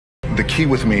The key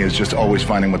with me is just always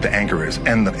finding what the anchor is.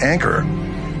 And the anchor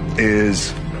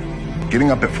is getting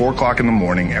up at 4 o'clock in the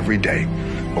morning every day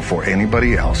before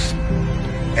anybody else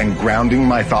and grounding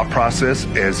my thought process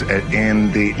is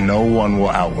in the no one will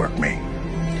outwork me.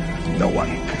 No one.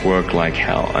 Work like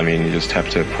hell. I mean, you just have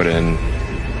to put in,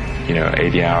 80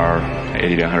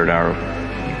 to 100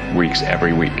 hour weeks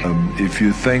every week. If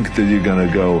you think that you're going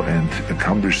to go and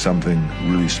accomplish something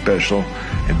really special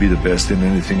and be the best in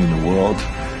anything in the world,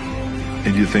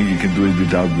 and you think you can do it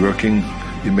without working,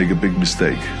 you make a big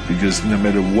mistake. Because no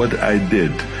matter what I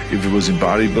did, if it was in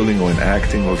bodybuilding or in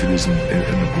acting or if it is in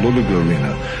the political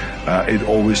arena, it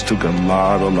always took a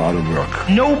lot of work.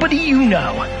 Nobody you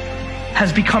know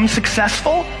has become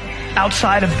successful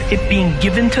outside of it being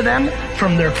given to them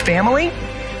from their family.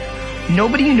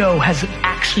 Nobody you know has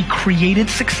actually created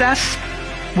success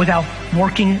without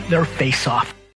working their face off.